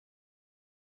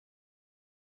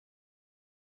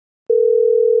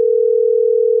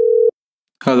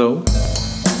Hello?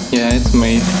 Yeah, it's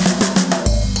me.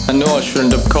 I know I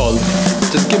shouldn't have called.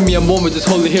 Just give me a moment, just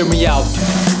hold it, hear me out.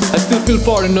 I still feel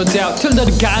foreign, no doubt. Tell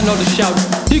that guy not to shout.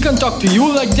 He can talk to you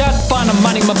like that. Fine, I'm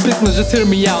minding my business, just hear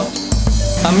me out.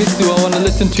 I miss you, I wanna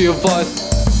listen to your voice.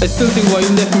 I still think why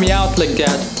you left me out like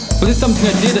that. Was it something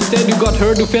I did? I said you got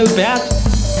hurt, you felt bad.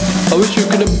 I wish it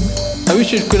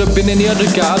could have been any other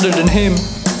guy other than him.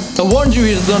 I warned you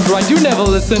he's not right, you never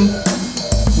listen.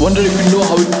 Wonder if you know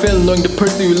how it felt knowing the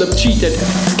person you love cheated.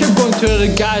 Kept going to another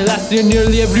guy last year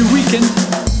nearly every weekend.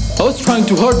 I was trying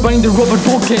to hurt burning the rubber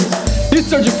tokens. You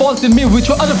search your faults in me with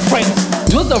your other friends.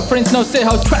 Those are friends now say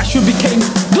how trash you became.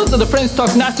 Those are the friends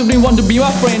talk nice to me, want to be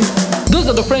my friend. Those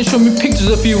are the friends show me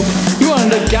pictures of you. You are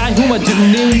the guy whom I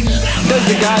didn't know. That's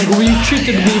the guy who you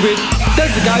treated me with.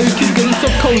 That's the guy you keep getting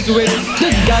so cozy with.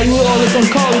 That's the guy who always on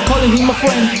call, calling him a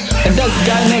friend. And that's the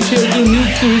guy now sharing news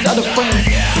to his other friends.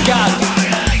 God,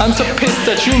 I'm so pissed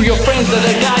at you, your friends,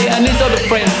 that guy and his other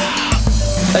friends.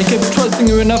 I kept trusting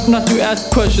you enough not to ask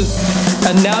questions,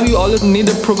 and now you always need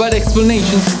to provide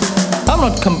explanations. I'm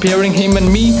not comparing him and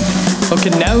me. Okay,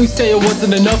 now you say it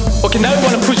wasn't enough. Okay, now you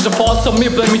wanna push the faults on me,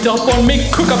 blame it up on me,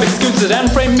 cook up excuses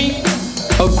and frame me.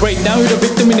 Oh great, now you're the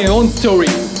victim in your own story.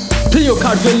 Play your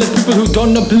cards well, let people who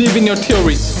don't know believe in your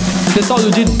theories. That's all you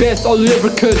did best, all you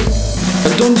ever could. I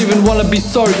don't even wanna be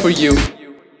sorry for you.